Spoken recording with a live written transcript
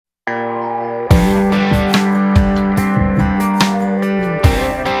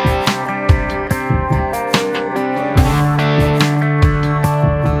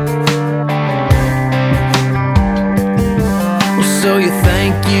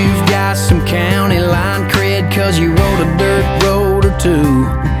too.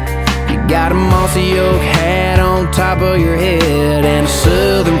 You got a mossy oak hat on top of your head and a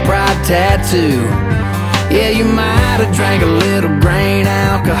Southern Pride tattoo. Yeah, you might have drank a little grain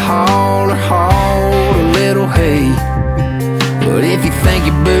alcohol or hauled a little hay, but if you think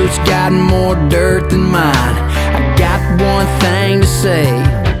your boots got more dirt than mine, I got one thing to say.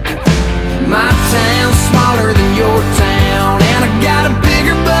 My town's smaller than your town, and I got a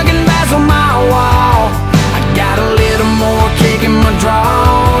bigger bucking bass on my wall. I got a little more kick in my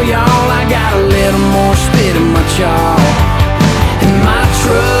draw, y'all. I got a little more spit in my chaw. And my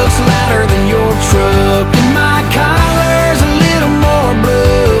truck's louder than your truck, and my collar's a little more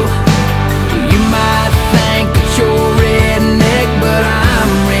blue. You might think that you're redneck, but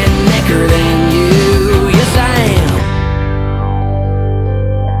I'm rednecker than you. Yes, I am.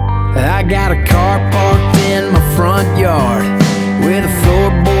 I got a car parked in my front yard with a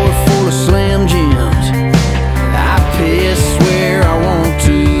floorboard full of Slim Jims. I piss where I want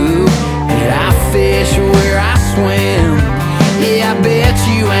to, and I fish where I swim. Yeah, I bet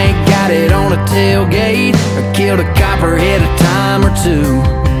you ain't got it on a tailgate or killed a copperhead a time or two.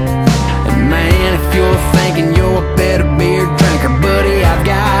 And man, if you're thinking you're a better beer drinker, buddy, I've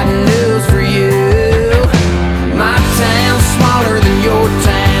got news for you. My town's smaller than your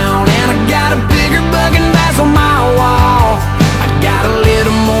town, and I got a bigger bucking bass on my wall. I got a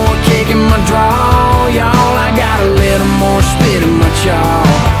little more kick in my draw, y'all. I got a little more spit in my chaw.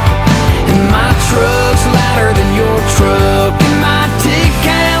 And my truck's louder than your truck, and my tick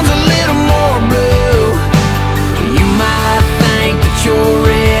count's a little more blue. You might think that you're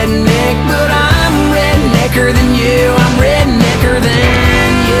redneck, but I'm rednecker than you. I'm rednecker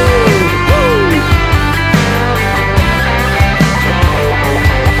than you. Woo!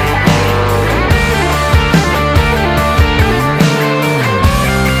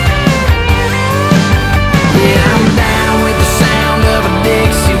 Yeah, I'm down with the sound of a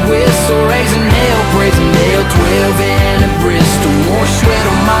Dixie whistle, raising hell, praising hell, 12 in a Bristol. More sweat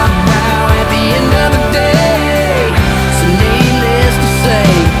on my brow at the end of the day. So needless to say,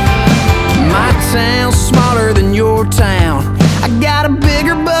 my town's smaller than your town. I got a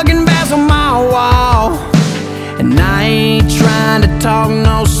bigger bucking bass on my wall, and I ain't trying to talk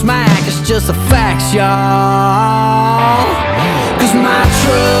no smack, it's just the facts, y'all. 'Cause my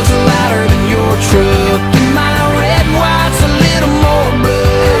truck's